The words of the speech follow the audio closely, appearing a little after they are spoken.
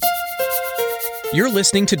You're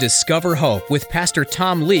listening to Discover Hope with Pastor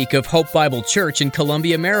Tom Leake of Hope Bible Church in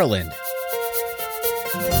Columbia, Maryland.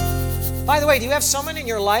 By the way, do you have someone in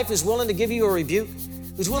your life who's willing to give you a rebuke?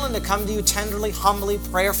 Who's willing to come to you tenderly, humbly,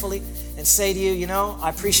 prayerfully, and say to you, you know, I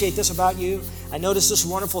appreciate this about you. I notice this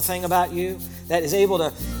wonderful thing about you, that is able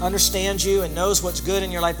to understand you and knows what's good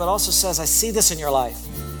in your life, but also says, I see this in your life.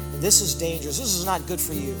 And this is dangerous. This is not good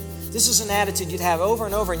for you. This is an attitude you'd have over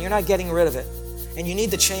and over, and you're not getting rid of it. And you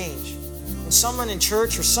need to change. When someone in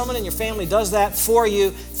church or someone in your family does that for you,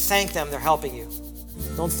 thank them. They're helping you.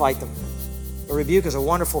 Don't fight them. A rebuke is a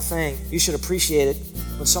wonderful thing. You should appreciate it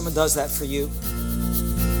when someone does that for you.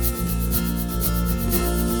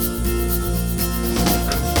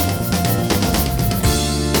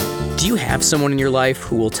 Do you have someone in your life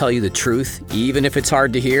who will tell you the truth, even if it's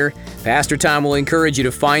hard to hear? Pastor Tom will encourage you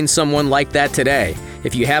to find someone like that today,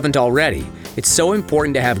 if you haven't already. It's so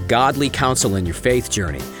important to have godly counsel in your faith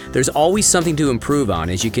journey. There's always something to improve on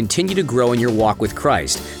as you continue to grow in your walk with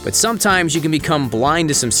Christ, but sometimes you can become blind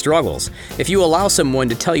to some struggles. If you allow someone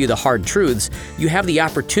to tell you the hard truths, you have the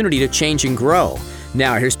opportunity to change and grow.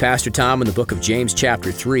 Now, here's Pastor Tom in the book of James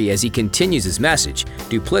chapter 3 as he continues his message,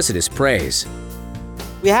 Duplicitous Praise.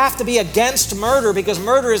 We have to be against murder because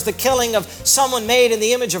murder is the killing of someone made in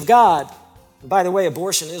the image of God. And by the way,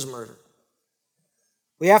 abortion is murder.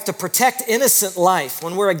 We have to protect innocent life.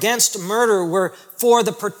 When we're against murder, we're for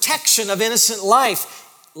the protection of innocent life,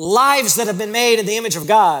 lives that have been made in the image of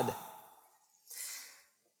God.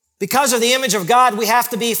 Because of the image of God, we have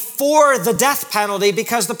to be for the death penalty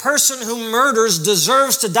because the person who murders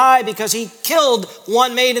deserves to die because he killed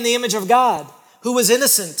one made in the image of God who was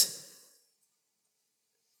innocent.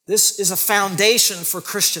 This is a foundation for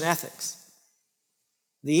Christian ethics.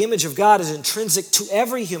 The image of God is intrinsic to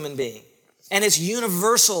every human being. And it's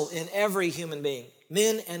universal in every human being,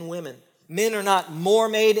 men and women. Men are not more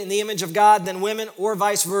made in the image of God than women or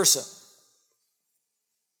vice versa.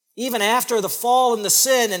 Even after the fall and the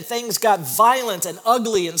sin and things got violent and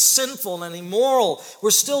ugly and sinful and immoral,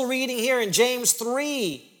 we're still reading here in James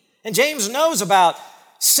 3. And James knows about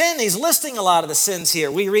sin. He's listing a lot of the sins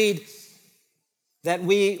here. We read that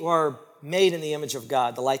we are made in the image of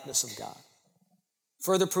God, the likeness of God.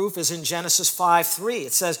 Further proof is in Genesis 5:3.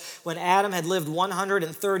 It says, when Adam had lived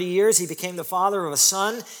 130 years, he became the father of a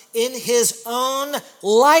son in his own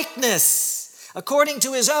likeness, according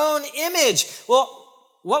to his own image. Well,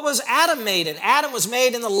 what was Adam made in? Adam was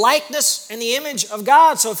made in the likeness and the image of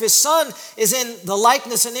God. So if his son is in the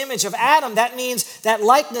likeness and image of Adam, that means that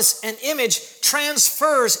likeness and image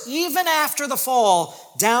transfers even after the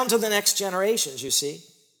fall down to the next generations, you see.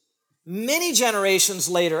 Many generations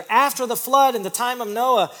later, after the flood in the time of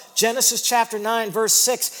Noah, Genesis chapter 9, verse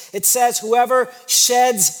 6, it says, whoever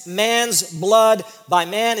sheds man's blood, by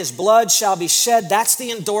man his blood shall be shed. That's the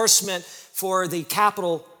endorsement for the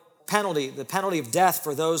capital penalty, the penalty of death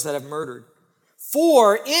for those that have murdered.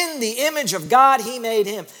 For in the image of God he made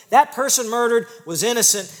him. That person murdered was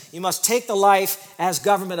innocent. You must take the life as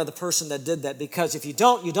government of the person that did that, because if you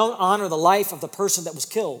don't honor the life of the person that was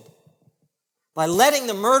killed. By letting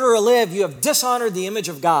the murderer live, you have dishonored the image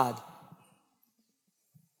of God.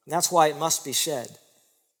 And that's why it must be shed.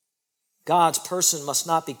 God's person must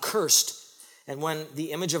not be cursed. And when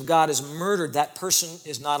the image of God is murdered, that person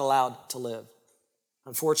is not allowed to live.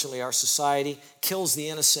 Unfortunately, our society kills the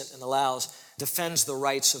innocent and defends the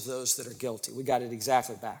rights of those that are guilty. We got it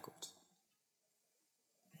exactly backwards.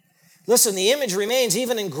 Listen, the image remains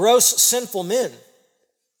even in gross sinful men.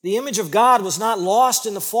 The image of God was not lost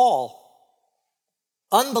in the fall.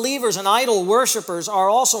 Unbelievers and idol worshipers are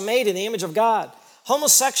also made in the image of God.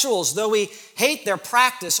 Homosexuals, though we hate their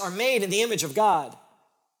practice, are made in the image of God.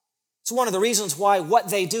 It's one of the reasons why what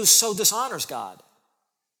they do so dishonors God.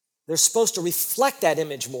 They're supposed to reflect that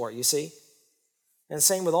image more, you see. And the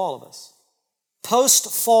same with all of us.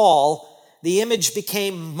 Post-fall, the image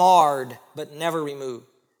became marred but never removed.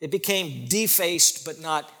 It became defaced but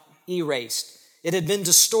not erased. It had been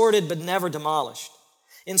distorted but never demolished.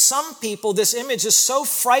 In some people, this image is so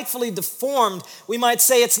frightfully deformed, we might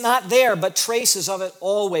say it's not there, but traces of it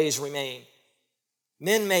always remain.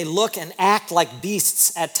 Men may look and act like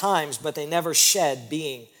beasts at times, but they never shed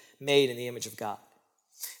being made in the image of God.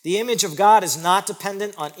 The image of God is not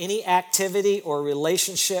dependent on any activity or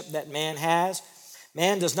relationship that man has.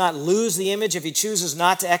 Man does not lose the image if he chooses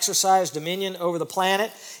not to exercise dominion over the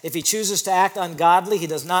planet. If he chooses to act ungodly, he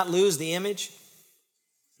does not lose the image.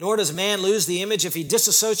 Nor does man lose the image if he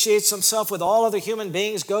disassociates himself with all other human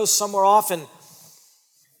beings, goes somewhere off in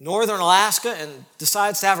northern Alaska and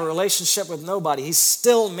decides to have a relationship with nobody. He's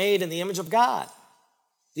still made in the image of God.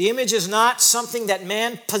 The image is not something that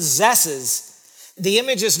man possesses. The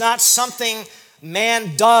image is not something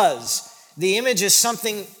man does. The image is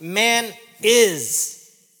something man is.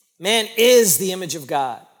 Man is the image of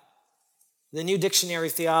God. The New Dictionary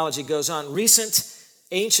Theology goes on, recent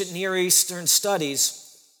ancient Near Eastern studies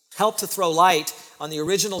help to throw light on the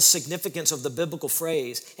original significance of the biblical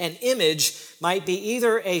phrase. An image might be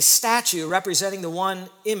either a statue representing the one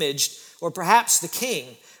imaged, or perhaps the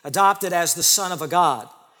king, adopted as the son of a god.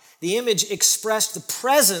 The image expressed the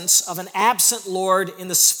presence of an absent Lord in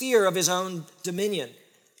the sphere of his own dominion.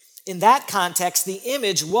 In that context, the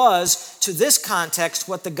image was, to this context,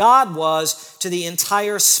 what the God was to the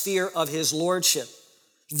entire sphere of his lordship.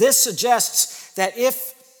 This suggests that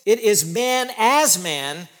if it is man as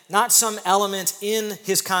man, not some element in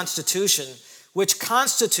his constitution, which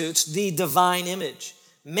constitutes the divine image.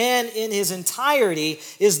 Man in his entirety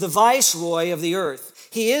is the viceroy of the earth.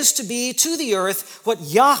 He is to be to the earth what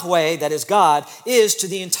Yahweh, that is God, is to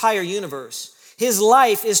the entire universe. His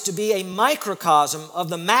life is to be a microcosm of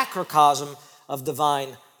the macrocosm of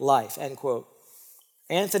divine life, end quote.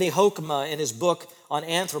 Anthony Hoekema, in his book on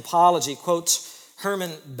anthropology, quotes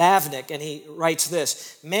Herman Bavinck, and he writes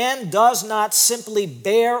this: man does not simply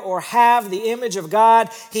bear or have the image of God,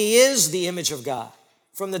 he is the image of God.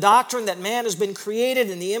 From the doctrine that man has been created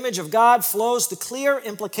in the image of God flows the clear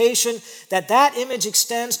implication that that image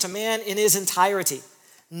extends to man in his entirety.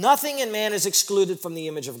 Nothing in man is excluded from the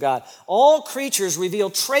image of God. All creatures reveal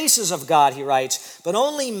traces of God, he writes, but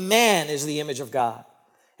only man is the image of God.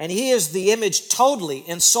 And he is the image totally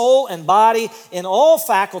in soul and body, in all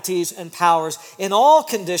faculties and powers, in all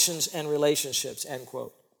conditions and relationships, end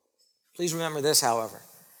quote. Please remember this, however.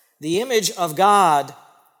 The image of God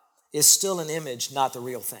is still an image, not the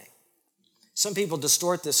real thing. Some people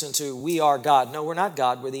distort this into we are God. No, we're not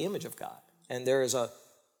God, we're the image of God. And there is a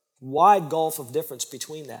wide gulf of difference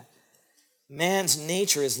between that. Man's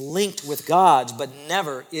nature is linked with God's, but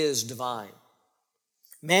never is divine.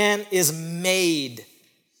 Man is made.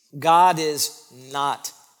 God is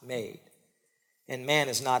not made. And man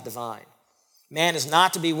is not divine. Man is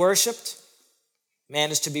not to be worshiped.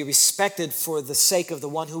 Man is to be respected for the sake of the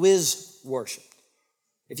one who is worshiped.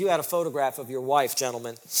 If you had a photograph of your wife,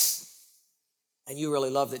 gentlemen, and you really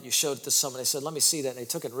loved it, you showed it to someone, they said, let me see that, and they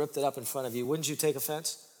took it and ripped it up in front of you, wouldn't you take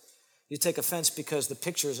offense? You take offense because the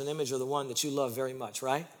picture is an image of the one that you love very much,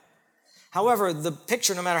 right? However, the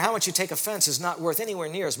picture, no matter how much you take offense, is not worth anywhere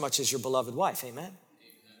near as much as your beloved wife, amen?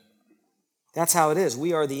 That's how it is.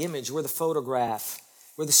 We are the image, we're the photograph,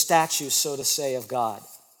 we're the statue, so to say, of God.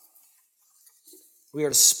 We are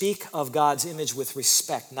to speak of God's image with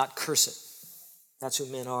respect, not curse it. That's who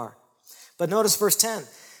men are. But notice verse 10.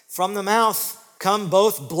 From the mouth come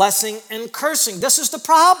both blessing and cursing. This is the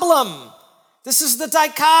problem. This is the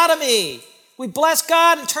dichotomy. We bless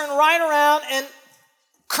God and turn right around and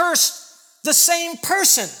curse the same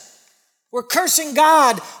person. We're cursing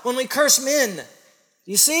God when we curse men.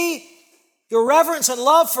 You see, your reverence and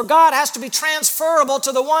love for God has to be transferable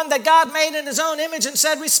to the one that God made in his own image and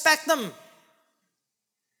said, respect them.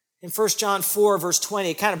 In 1 John 4, verse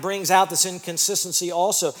 20, it kind of brings out this inconsistency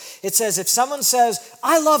also. It says, if someone says,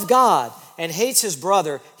 I love God, and hates his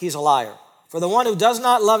brother, he's a liar. For the one who does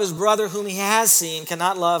not love his brother whom he has seen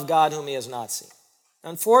cannot love God whom he has not seen.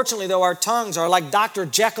 Unfortunately, though, our tongues are like Dr.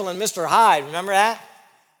 Jekyll and Mr. Hyde. Remember that?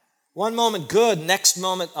 One moment good, next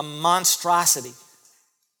moment a monstrosity.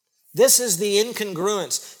 This is the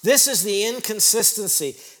incongruence. This is the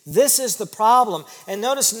inconsistency. This is the problem. And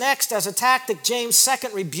notice next, as a tactic, James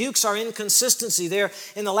second rebukes our inconsistency there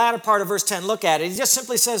in the latter part of verse 10. Look at it. He just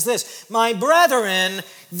simply says this, my brethren,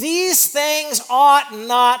 these things ought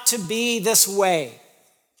not to be this way.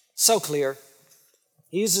 So clear.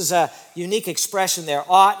 He uses a unique expression there,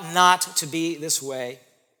 ought not to be this way.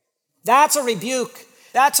 That's a rebuke.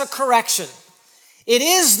 That's a correction. It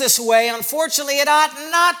is this way. Unfortunately, it ought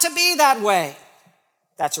not to be that way.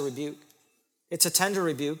 That's a rebuke. It's a tender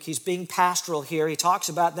rebuke. He's being pastoral here. He talks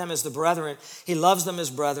about them as the brethren. He loves them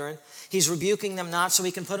as brethren. He's rebuking them not so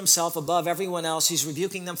he can put himself above everyone else. He's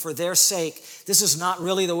rebuking them for their sake. This is not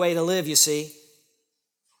really the way to live, you see.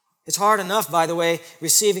 It's hard enough, by the way,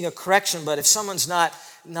 receiving a correction, but if someone's not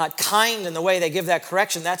kind in the way they give that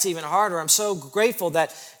correction, that's even harder. I'm so grateful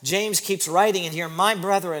that James keeps writing in here, my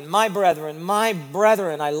brethren, my brethren, my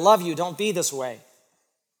brethren, I love you, don't be this way.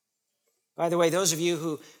 By the way, those of you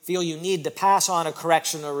who feel you need to pass on a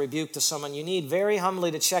correction or rebuke to someone, you need very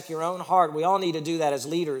humbly to check your own heart. We all need to do that as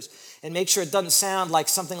leaders and make sure it doesn't sound like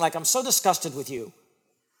something like, I'm so disgusted with you.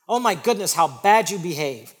 Oh my goodness, how bad you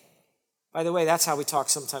behave. By the way, that's how we talk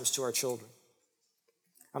sometimes to our children.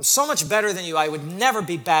 I'm so much better than you, I would never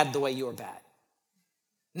be bad the way you are bad.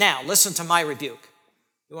 Now, listen to my rebuke.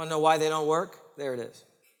 You want to know why they don't work? There it is.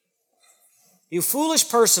 You foolish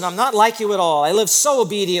person, I'm not like you at all. I live so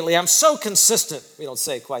obediently. I'm so consistent. We don't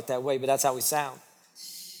say it quite that way, but that's how we sound.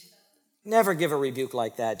 Never give a rebuke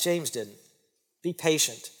like that. James didn't. Be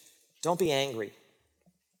patient. Don't be angry.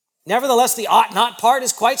 Nevertheless, the ought not part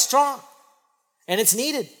is quite strong, and it's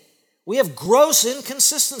needed. We have gross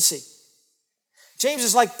inconsistency. James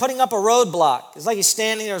is like putting up a roadblock. It's like he's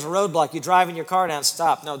standing there as a roadblock. You're driving your car down,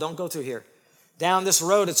 stop. No, don't go through here. Down this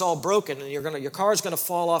road, it's all broken, and your car's going to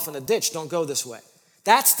fall off in a ditch. Don't go this way.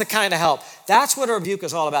 That's the kind of help. That's what a rebuke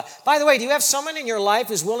is all about. By the way, do you have someone in your life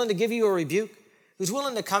who's willing to give you a rebuke? Who's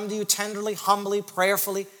willing to come to you tenderly, humbly,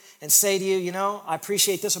 prayerfully, and say to you, you know, I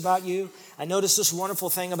appreciate this about you. I notice this wonderful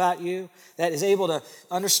thing about you, that is able to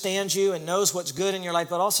understand you and knows what's good in your life,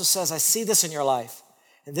 but also says, I see this in your life,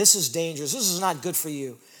 and this is dangerous. This is not good for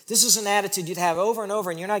you. This is an attitude you'd have over and over,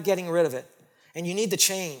 and you're not getting rid of it, and you need to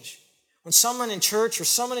change. When someone in church or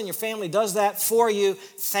someone in your family does that for you,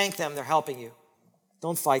 thank them. They're helping you.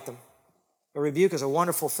 Don't fight them. A rebuke is a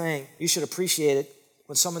wonderful thing. You should appreciate it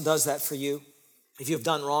when someone does that for you, if you've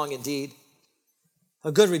done wrong indeed.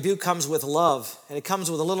 A good rebuke comes with love, and it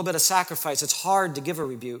comes with a little bit of sacrifice. It's hard to give a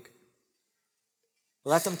rebuke.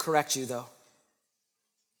 Let them correct you, though.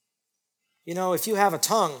 You know, if you have a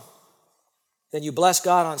tongue, then you bless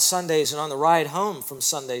God on Sundays, and on the ride home from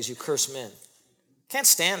Sundays, you curse men. Can't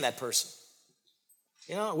stand that person.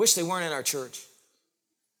 You know, I wish they weren't in our church.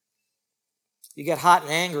 You get hot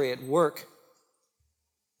and angry at work.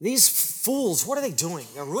 These fools, what are they doing?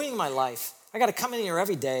 They're ruining my life. I got to come in here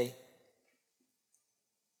every day.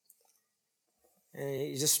 And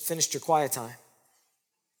you just finished your quiet time.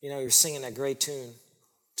 You know, you're singing that great tune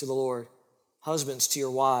to the Lord. Husbands to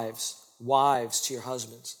your wives, wives to your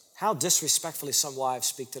husbands. How disrespectfully some wives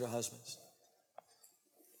speak to their husbands.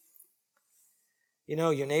 You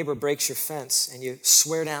know, your neighbor breaks your fence and you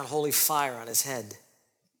swear down holy fire on his head.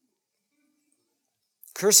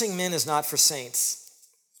 Cursing men is not for saints.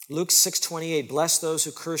 Luke 6:28, bless those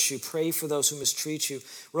who curse you, pray for those who mistreat you.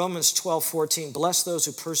 Romans 12:14, bless those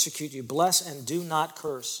who persecute you, bless and do not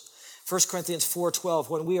curse. 1 Corinthians 4:12,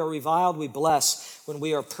 when we are reviled, we bless. When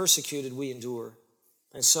we are persecuted, we endure.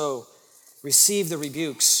 And so, receive the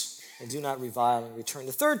rebukes and do not revile in return.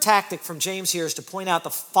 The third tactic from James here is to point out the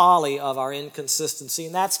folly of our inconsistency,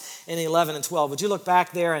 and that's in 11 and 12. Would you look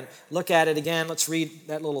back there and look at it again? Let's read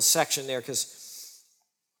that little section there, because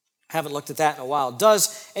haven't looked at that in a while.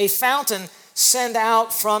 Does a fountain send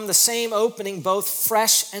out from the same opening both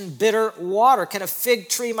fresh and bitter water? Can a fig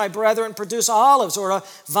tree, my brethren, produce olives, or a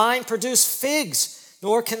vine produce figs?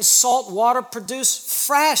 Nor can salt water produce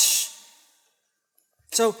fresh.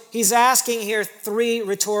 So he's asking here three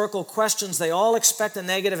rhetorical questions. They all expect a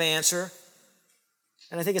negative answer.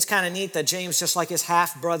 And I think it's kind of neat that James, just like his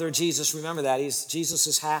half-brother Jesus, remember that, he's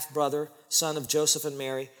Jesus' half-brother, son of Joseph and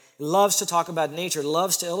Mary, loves to talk about nature,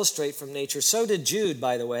 loves to illustrate from nature. So did Jude,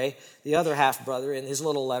 by the way, the other half-brother. In his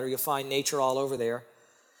little letter, you'll find nature all over there.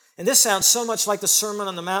 And this sounds so much like the Sermon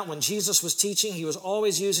on the Mount. When Jesus was teaching, he was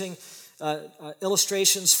always using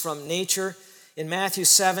illustrations from nature. In Matthew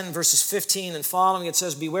 7, verses 15 and following, it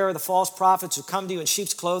says, beware of the false prophets who come to you in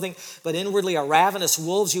sheep's clothing, but inwardly are ravenous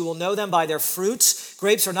wolves. You will know them by their fruits.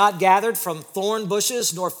 Grapes are not gathered from thorn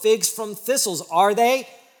bushes, nor figs from thistles, are they?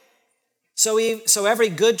 So every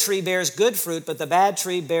good tree bears good fruit, but the bad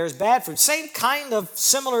tree bears bad fruit. Same kind of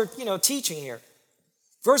similar, teaching here.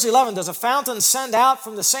 Verse 11, does a fountain send out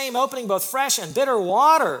from the same opening both fresh and bitter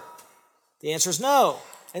water? The answer is no.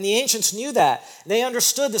 And the ancients knew that. They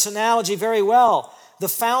understood this analogy very well. The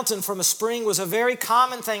fountain from a spring was a very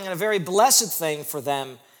common thing and a very blessed thing for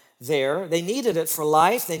them there. They needed it for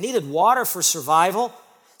life. They needed water for survival.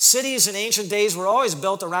 Cities in ancient days were always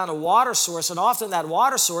built around a water source, and often that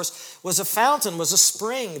water source was a fountain, was a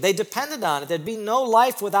spring. They depended on it. There'd be no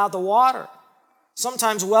life without the water.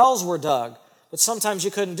 Sometimes wells were dug, but sometimes you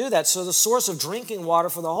couldn't do that. So the source of drinking water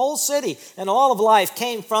for the whole city and all of life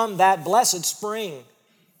came from that blessed spring.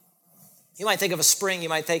 You might think of a spring, you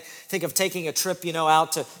might think of taking a trip,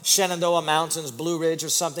 out to Shenandoah Mountains, Blue Ridge or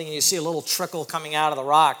something, and you see a little trickle coming out of the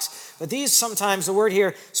rocks. But these sometimes, the word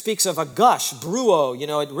here speaks of a gush, bruo,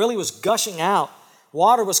 it really was gushing out.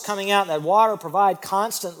 Water was coming out, and that water provided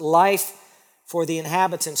constant life for the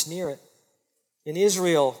inhabitants near it. In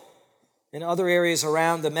Israel, in other areas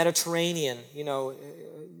around the Mediterranean, a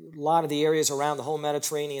lot of the areas around the whole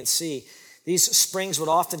Mediterranean Sea, these springs would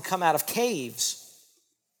often come out of caves.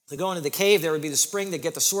 They go into the cave, there would be the spring, they'd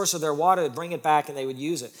get the source of their water, they'd bring it back, and they would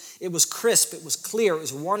use it. It was crisp, it was clear, it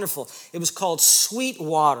was wonderful. It was called sweet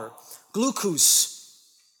water, glucose,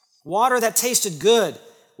 water that tasted good,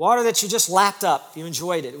 water that you just lapped up, you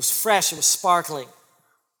enjoyed it. It was fresh, it was sparkling.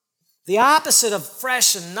 The opposite of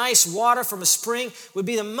fresh and nice water from a spring would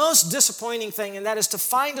be the most disappointing thing, and that is to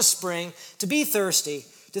find a spring, to be thirsty,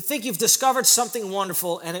 to think you've discovered something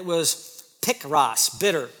wonderful, and it was pikras,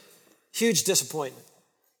 bitter. Huge disappointment.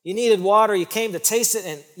 You needed water, you came to taste it,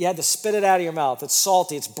 and you had to spit it out of your mouth. It's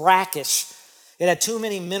salty, it's brackish. It had too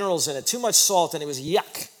many minerals in it, too much salt, and it was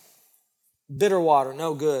yuck. Bitter water,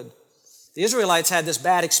 no good. The Israelites had this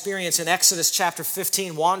bad experience in Exodus chapter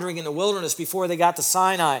 15, wandering in the wilderness before they got to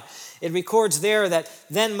Sinai. It records there that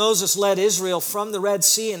then Moses led Israel from the Red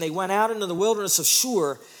Sea, and they went out into the wilderness of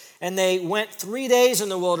Shur, and they went 3 days in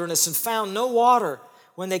the wilderness and found no water.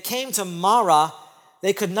 When they came to Marah,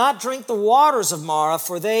 they could not drink the waters of Marah,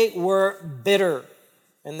 for they were bitter,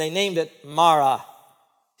 and they named it Marah.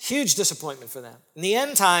 Huge disappointment for them. In the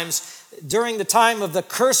end times, during the time of the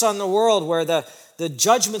curse on the world, where the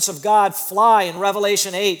judgments of God fly in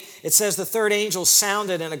Revelation 8, it says the third angel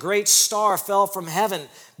sounded and a great star fell from heaven,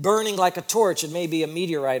 burning like a torch. It may be a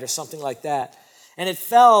meteorite or something like that. And it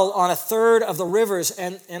fell on a third of the rivers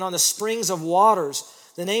and on the springs of waters.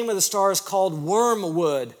 The name of the star is called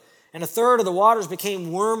Wormwood. And a third of the waters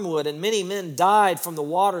became wormwood, and many men died from the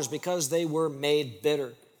waters because they were made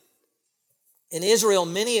bitter. In Israel,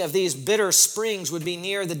 many of these bitter springs would be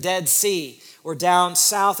near the Dead Sea or down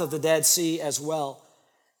south of the Dead Sea as well.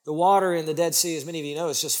 The water in the Dead Sea, as many of you know,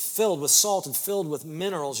 is just filled with salt and filled with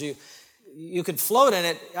minerals. You could float in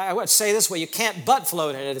it. I would say this way, you can't but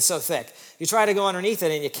float in it. It's so thick. You try to go underneath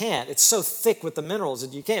it and you can't. It's so thick with the minerals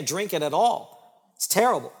that you can't drink it at all. It's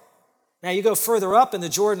terrible. Now you go further up in the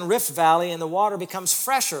Jordan Rift Valley and the water becomes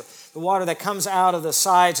fresher. The water that comes out of the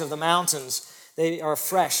sides of the mountains, they are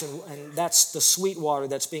fresh, and that's the sweet water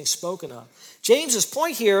that's being spoken of. James's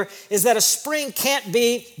point here is that a spring can't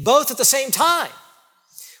be both at the same time.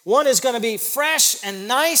 One is going to be fresh and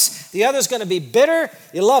nice. The other is going to be bitter.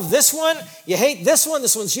 You love this one. You hate this one.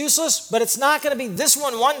 This one's useless. But it's not going to be this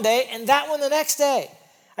one day and that one the next day.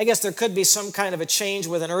 I guess there could be some kind of a change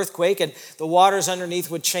with an earthquake, and the waters underneath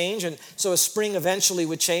would change, and so a spring eventually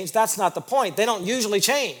would change. That's not the point. They don't usually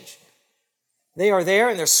change. They are there,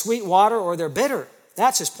 and they're sweet water or they're bitter.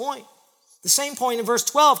 That's his point. The same point in verse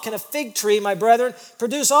 12. Can a fig tree, my brethren,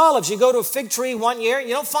 produce olives? You go to a fig tree one year,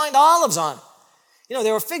 you don't find olives on it. You know,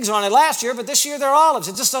 there were figs on it last year, but this year there are olives.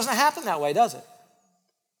 It just doesn't happen that way, does it?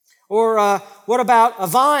 Or what about a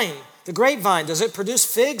vine? The grapevine, does it produce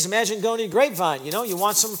figs? Imagine going to a grapevine. You know, you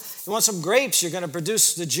want some grapes. You're going to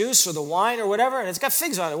produce the juice or the wine or whatever, and it's got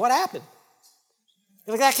figs on it. What happened?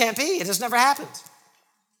 You're like, that can't be. It just never happens.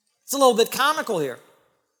 It's a little bit comical here.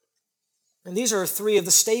 And these are three of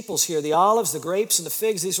the staples here, the olives, the grapes, and the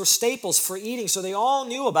figs. These were staples for eating, so they all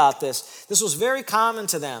knew about this. This was very common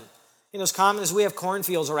to them. You know, as common as we have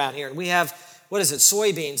cornfields around here, and we have,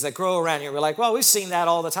 soybeans that grow around here. We're like, well, we've seen that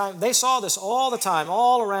all the time. They saw this all the time,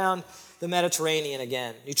 all around the Mediterranean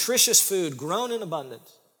again. Nutritious food grown in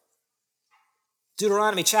abundance.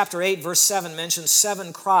 Deuteronomy chapter 8, verse 7 mentions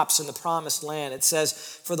 7 crops in the promised land. It says,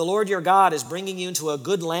 for the Lord your God is bringing you into a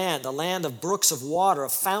good land, a land of brooks of water,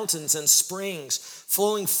 of fountains and springs,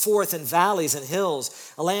 flowing forth in valleys and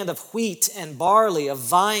hills, a land of wheat and barley, of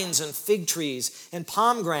vines and fig trees and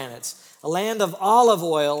pomegranates, a land of olive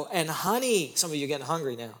oil and honey. Some of you are getting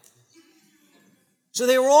hungry now. So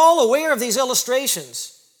they were all aware of these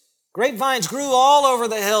illustrations. Grapevines grew all over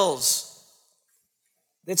the hills.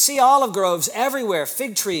 They'd see olive groves everywhere,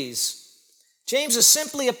 fig trees. James is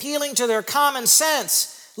simply appealing to their common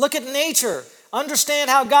sense. Look at nature.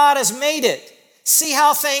 Understand how God has made it. See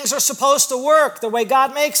how things are supposed to work the way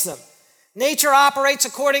God makes them. Nature operates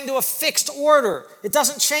according to a fixed order. It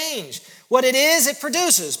doesn't change. What it is, it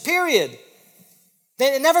produces, period.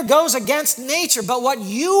 It never goes against nature. But what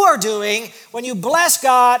you are doing when you bless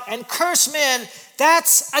God and curse men,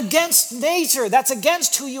 that's against nature. That's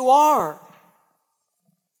against who you are.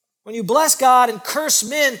 When you bless God and curse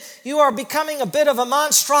men, you are becoming a bit of a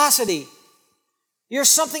monstrosity. You're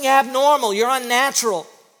something abnormal. You're unnatural.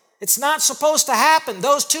 It's not supposed to happen.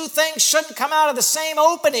 Those two things shouldn't come out of the same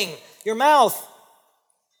opening, your mouth.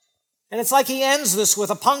 And it's like he ends this with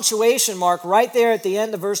a punctuation mark right there at the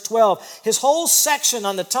end of verse 12. His whole section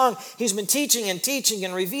on the tongue, he's been teaching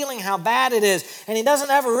and revealing how bad it is. And he doesn't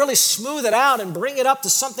ever really smooth it out and bring it up to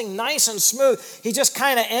something nice and smooth. He just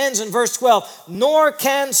kind of ends in verse 12. Nor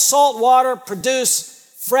can salt water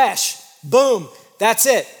produce fresh. Boom. That's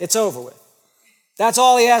it. It's over with. That's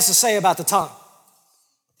all he has to say about the tongue.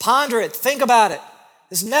 Ponder it. Think about it.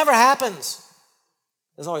 This never happens.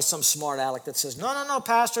 There's always some smart aleck that says, no,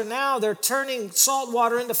 Pastor, now they're turning salt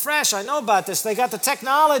water into fresh. I know about this. They got the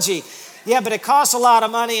technology. Yeah, but it costs a lot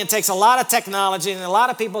of money and takes a lot of technology and a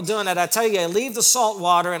lot of people doing it. I tell you, leave the salt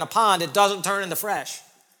water in a pond, it doesn't turn into fresh.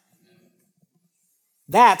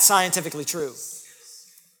 That's scientifically true.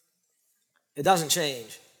 It doesn't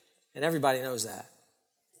change, and everybody knows that.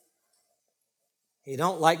 You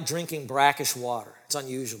don't like drinking brackish water. It's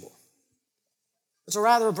unusual. It's a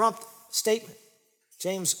rather abrupt statement.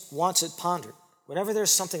 James wants it pondered. Whenever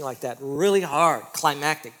there's something like that, really hard,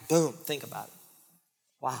 climactic, boom, think about it.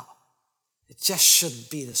 Wow, it just shouldn't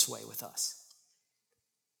be this way with us.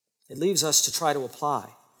 It leaves us to try to apply.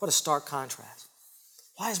 What a stark contrast.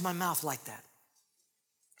 Why is my mouth like that?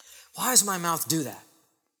 Why does my mouth do that?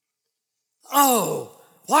 Oh,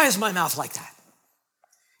 why is my mouth like that?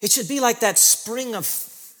 It should be like that spring of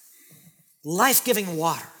life-giving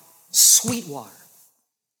water, sweet water.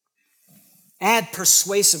 Add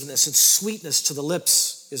persuasiveness and sweetness to the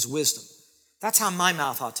lips is wisdom. That's how my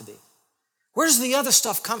mouth ought to be. Where does the other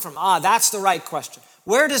stuff come from? That's the right question.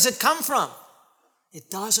 Where does it come from? It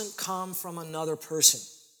doesn't come from another person.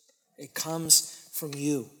 It comes from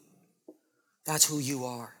you. That's who you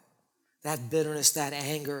are. That bitterness, that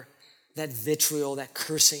anger, that vitriol, that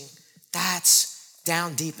cursing, that's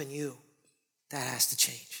down deep in you. That has to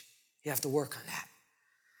change. You have to work on that.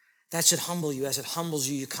 That should humble you. As it humbles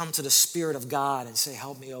you, you come to the Spirit of God and say,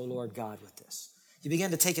 help me, O Lord God, with this. You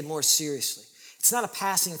begin to take it more seriously. It's not a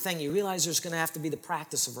passing thing. You realize there's going to have to be the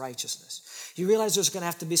practice of righteousness. You realize there's going to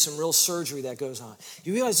have to be some real surgery that goes on.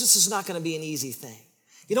 You realize this is not going to be an easy thing.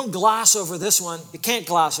 You don't gloss over this one. You can't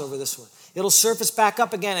gloss over this one. It'll surface back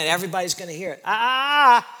up again and everybody's going to hear it.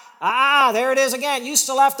 There it is again. You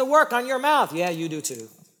still have to work on your mouth. Yeah, you do too.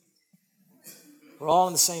 We're all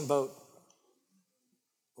in the same boat.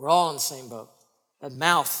 We're all in the same boat. That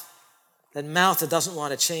mouth that doesn't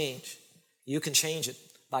want to change, you can change it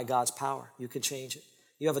by God's power. You can change it.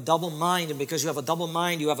 You have a double mind, and because you have a double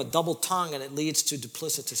mind, you have a double tongue, and it leads to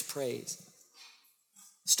duplicitous praise.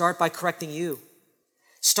 Start by correcting you.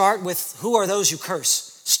 Start with who are those you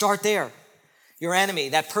curse. Start there. Your enemy,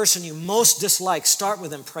 that person you most dislike, start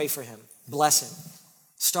with him, pray for him, bless him.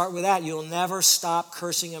 Start with that. You'll never stop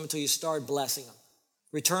cursing him until you start blessing him.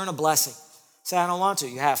 Return a blessing. Say, I don't want to.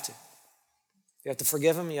 You have to. You have to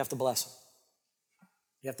forgive him, and you have to bless him.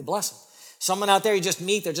 You have to bless him. Someone out there you just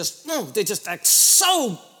meet, they're just like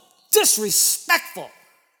so disrespectful.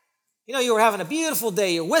 You know, you were having a beautiful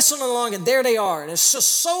day, you're whistling along, and there they are, and it's just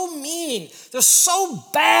so mean. They're so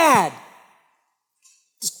bad.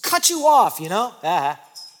 Just cut you off, you know?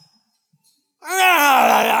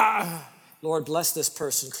 Lord, bless this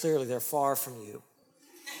person. Clearly, they're far from you.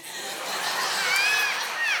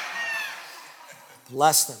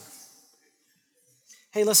 Bless them.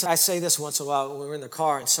 Hey, listen, I say this once in a while when we're in the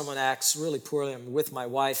car and someone acts really poorly. I'm with my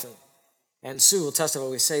wife, and Sue will testify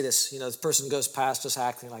when we say this. You know, this person goes past us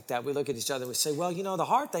acting like that. We look at each other and we say, well, you know, the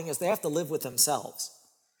hard thing is they have to live with themselves.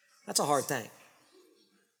 That's a hard thing.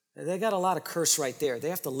 They got a lot of curse right there. They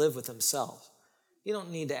have to live with themselves. You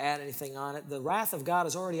don't need to add anything on it. The wrath of God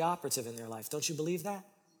is already operative in their life. Don't you believe that?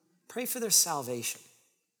 Pray for their salvation.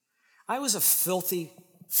 I was a filthy,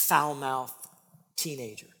 foul-mouthed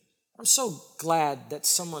teenager. I'm so glad that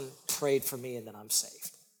someone prayed for me and that I'm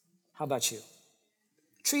saved. How about you?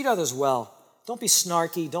 Treat others well. Don't be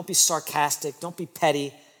snarky. Don't be sarcastic. Don't be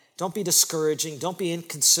petty. Don't be discouraging. Don't be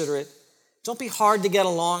inconsiderate. Don't be hard to get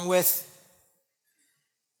along with.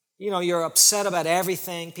 You know, you're upset about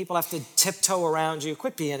everything. People have to tiptoe around you.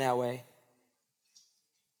 Quit being that way.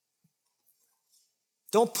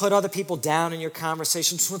 Don't put other people down in your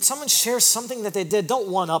conversations. When someone shares something that they did, don't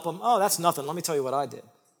one-up them. Oh, that's nothing. Let me tell you what I did.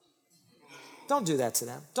 Don't do that to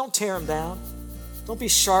them. Don't tear them down. Don't be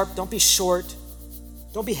sharp. Don't be short.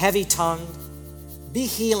 Don't be heavy-tongued. Be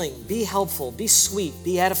healing. Be helpful. Be sweet.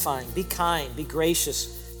 Be edifying. Be kind. Be gracious.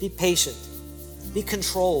 Be patient. Be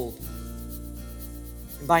controlled.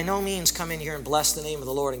 And by no means come in here and bless the name of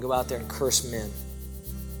the Lord and go out there and curse men.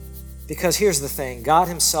 Because here's the thing. God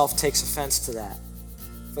himself takes offense to that.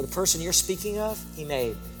 For the person you're speaking of, he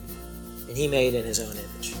made. And he made in his own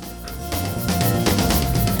image.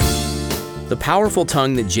 The powerful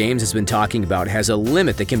tongue that James has been talking about has a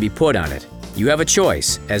limit that can be put on it. You have a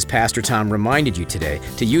choice, as Pastor Tom reminded you today,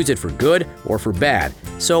 to use it for good or for bad.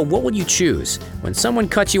 So what will you choose? When someone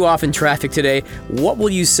cuts you off in traffic today, what will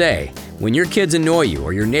you say? When your kids annoy you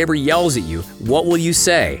or your neighbor yells at you, what will you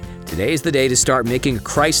say? Today is the day to start making a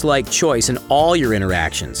Christ-like choice in all your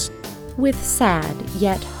interactions. With sad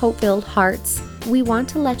yet hope-filled hearts, we want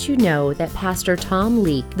to let you know that Pastor Tom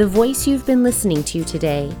Leake, the voice you've been listening to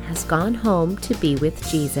today, has gone home to be with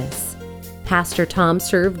Jesus. Pastor Tom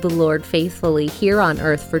served the Lord faithfully here on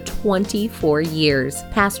earth for 24 years,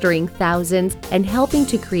 pastoring thousands and helping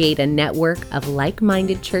to create a network of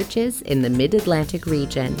like-minded churches in the Mid-Atlantic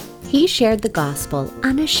region. He shared the gospel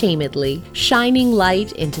unashamedly, shining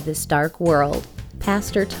light into this dark world.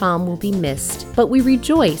 Pastor Tom will be missed, but we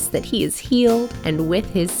rejoice that he is healed and with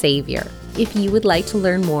his Savior. If you would like to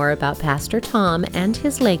learn more about Pastor Tom and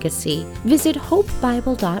his legacy, visit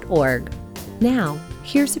hopebible.org. Now,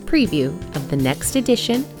 here's a preview of the next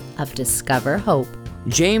edition of Discover Hope.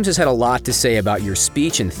 James has had a lot to say about your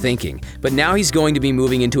speech and thinking, but now he's going to be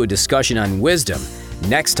moving into a discussion on wisdom.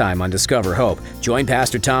 Next time on Discover Hope, join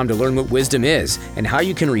Pastor Tom to learn what wisdom is and how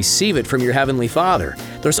you can receive it from your Heavenly Father.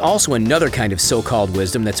 There's also another kind of so-called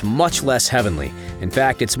wisdom that's much less heavenly. In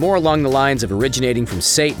fact, it's more along the lines of originating from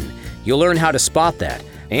Satan. You'll learn how to spot that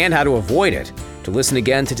and how to avoid it. To listen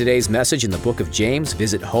again to today's message in the book of James,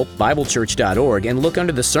 visit hopebiblechurch.org and look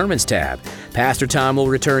under the Sermons tab. Pastor Tom will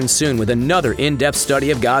return soon with another in-depth study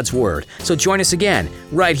of God's Word. So join us again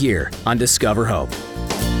right here on Discover Hope.